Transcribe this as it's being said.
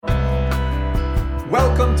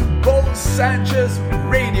Welcome to Bo Sanchez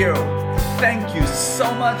Radio. Thank you so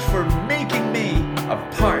much for making me a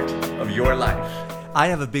part of your life. I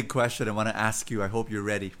have a big question I want to ask you. I hope you're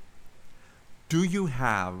ready. Do you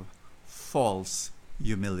have false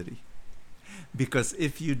humility? Because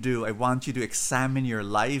if you do, I want you to examine your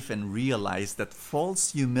life and realize that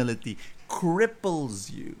false humility cripples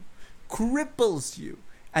you,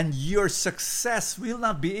 and your success will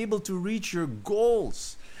not be able to reach your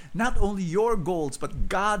goals. Not only your goals, but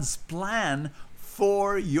God's plan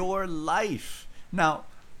for your life. Now,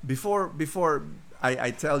 before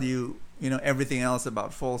I tell you, everything else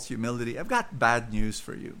about false humility, I've got bad news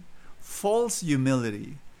for you. False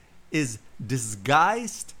humility is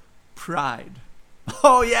disguised pride.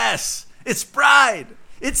 Oh yes, it's pride.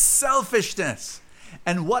 It's selfishness.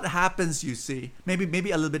 And what happens, you see,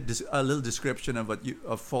 maybe a little description of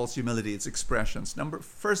of false humility, its expressions.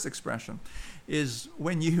 First expression is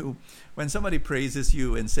when somebody praises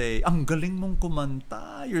you and say, "Ang galing mong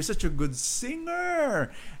kumanta, you're such a good singer."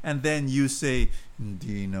 And then you say,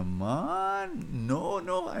 "Hindi naman. No,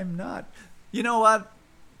 I'm not." You know what?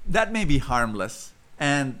 That may be harmless.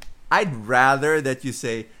 And I'd rather that you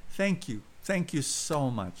say, "Thank you so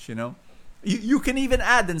much." You can even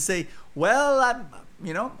add and say, "Well,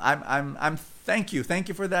 I'm thank you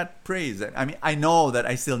for that praise. I mean, I know that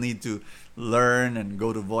I still need to learn and go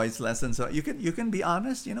to voice lessons." So you can be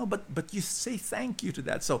honest, but you say thank you to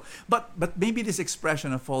that. So, but maybe this expression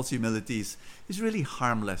of false humility is really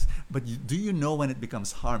harmless. But do you know when it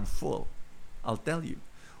becomes harmful? I'll tell you.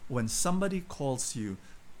 When somebody calls you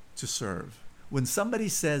to serve, when somebody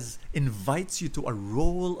invites you to a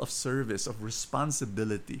role of service, of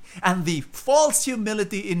responsibility, and the false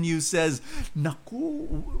humility in you says, "Naku,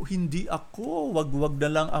 hindi ako, wag na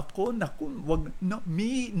lang ako, naku, no,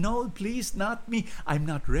 please, not me. I'm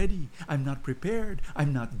not ready, I'm not prepared,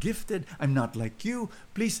 I'm not gifted, I'm not like you.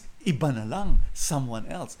 Please, iba na lang, someone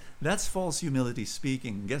else." That's false humility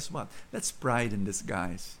speaking. Guess what? That's pride in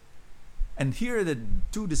disguise. And here are the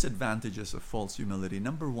two disadvantages of false humility.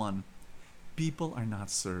 Number one, people are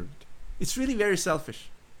not served. It's really very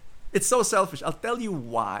selfish. It's so selfish. I'll tell you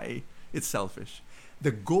why it's selfish.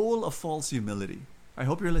 The goal of false humility, I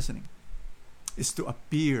hope you're listening, is to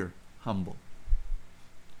appear humble.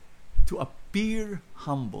 To appear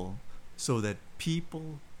humble so that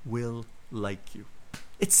people will like you.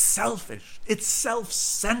 It's selfish. It's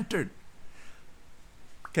self-centered.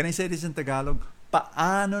 Can I say this in Tagalog?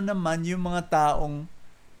 Paano naman yung mga taong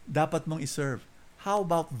dapat mong iserve? How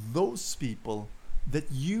about those people that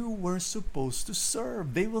you were supposed to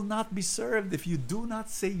serve? They will not be served if you do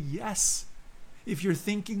not say yes. If you're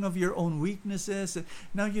thinking of your own weaknesses.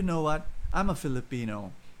 Now, you know what? I'm a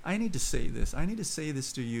Filipino. I need to say this. I need to say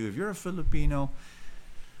this to you. If you're a Filipino,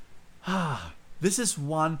 this is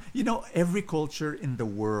one, every culture in the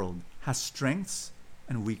world has strengths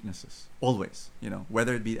and weaknesses. Always,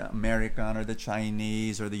 whether it be American or the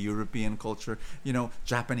Chinese or the European culture,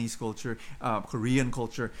 Japanese culture, Korean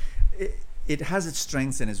culture, it has its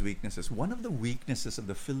strengths and its weaknesses. One of the weaknesses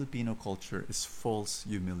of the Filipino culture is false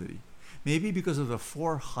humility. Maybe because of the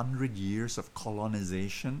 400 years of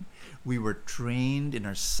colonization, we were trained in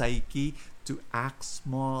our psyche to act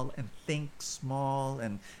small and think small,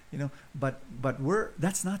 and but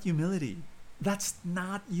that's not humility. That's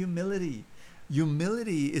not humility.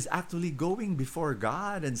 Humility is actually going before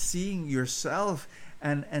God and seeing yourself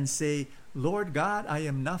and say, "Lord God, I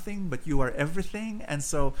am nothing, but you are everything. And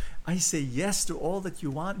so I say yes to all that you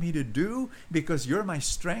want me to do because you're my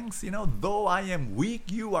strength. Though I am weak,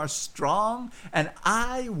 you are strong, and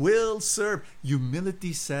I will serve."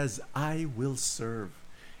 Humility says, "I will serve."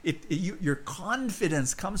 Your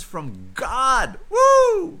confidence comes from God.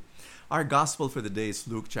 Woo! Our gospel for the day is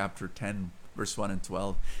Luke chapter 10. Verse 1 and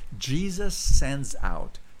 12, Jesus sends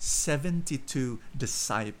out 72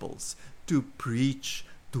 disciples to preach,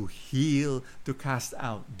 to heal, to cast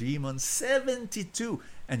out demons. 72.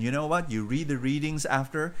 And you know what? You read the readings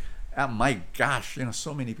after. My gosh,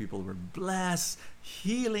 so many people were blessed.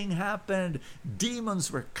 Healing happened.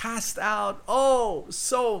 Demons were cast out. Oh,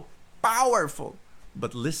 so powerful.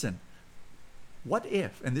 But listen, what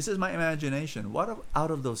if, and this is my imagination, what if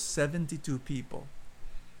out of those 72 people,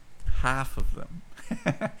 half of them,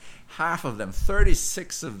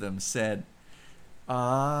 36 of them said,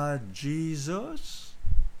 "Jesus,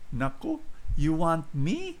 naku, you want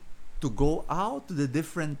me to go out to the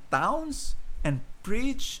different towns and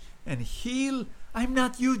preach and heal? I'm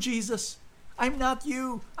not you, Jesus. I'm not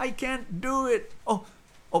you. I can't do it." Oh,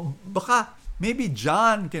 baka Maybe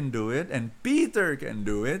John can do it, and Peter can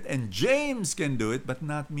do it, and James can do it, but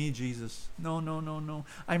not me, Jesus. No, no, no, no.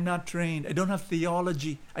 I'm not trained. I don't have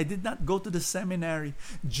theology. I did not go to the seminary.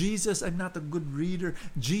 Jesus, I'm not a good reader.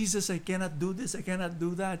 Jesus, I cannot do this. I cannot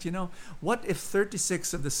do that. What if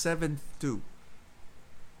 36 of the 72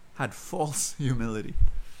 had false humility?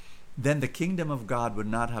 Then the kingdom of God would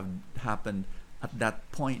not have happened at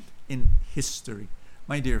that point in history.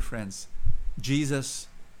 My dear friends, Jesus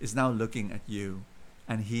is now looking at you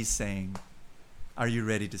and he's saying, are you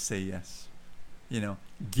ready to say yes?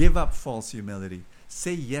 Give up false humility.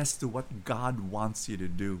 Say yes to what God wants you to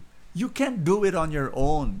do. You can't do it on your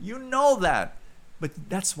own. You know that. But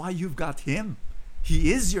that's why you've got Him.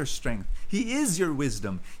 He is your strength. He is your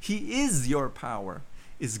wisdom. He is your power.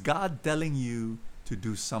 Is God telling you to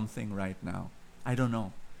do something right now? I don't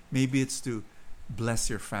know. Maybe it's to bless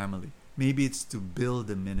your family. Maybe it's to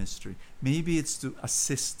build a ministry. Maybe it's to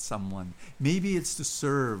assist someone. Maybe it's to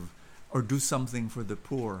serve or do something for the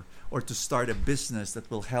poor or to start a business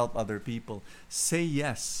that will help other people. Say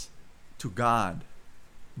yes to God.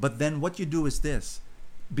 But then what you do is this.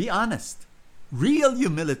 Be honest. Real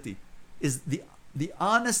humility is the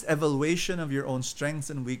honest evaluation of your own strengths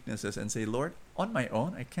and weaknesses and say, Lord, on my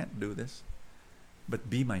own, I can't do this. But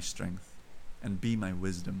be my strength and be my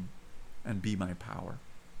wisdom and be my power.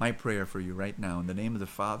 My prayer for you right now, in the name of the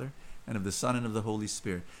Father and of the Son and of the Holy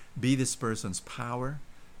Spirit, be this person's power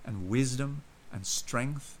and wisdom and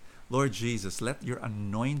strength. Lord Jesus, let your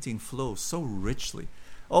anointing flow so richly.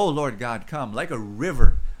 Oh, Lord God, come like a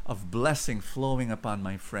river of blessing flowing upon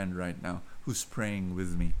my friend right now who's praying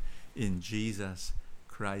with me. In Jesus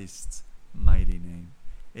Christ's mighty name.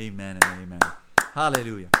 Amen and amen.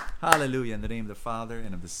 Hallelujah. Hallelujah. In the name of the Father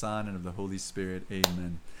and of the Son and of the Holy Spirit.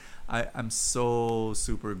 Amen. I'm so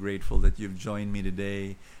super grateful that you've joined me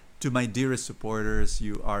today. To my dearest supporters,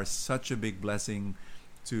 you are such a big blessing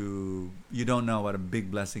you don't know what a big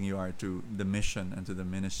blessing you are to the mission and to the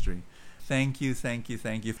ministry. Thank you, thank you,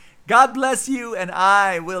 thank you. God bless you, and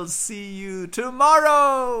I will see you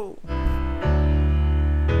tomorrow.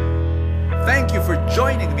 Thank you for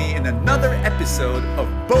joining me in another episode of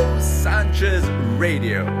Bo Sanchez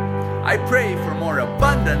Radio. I pray for more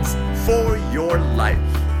abundance for your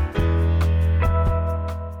life.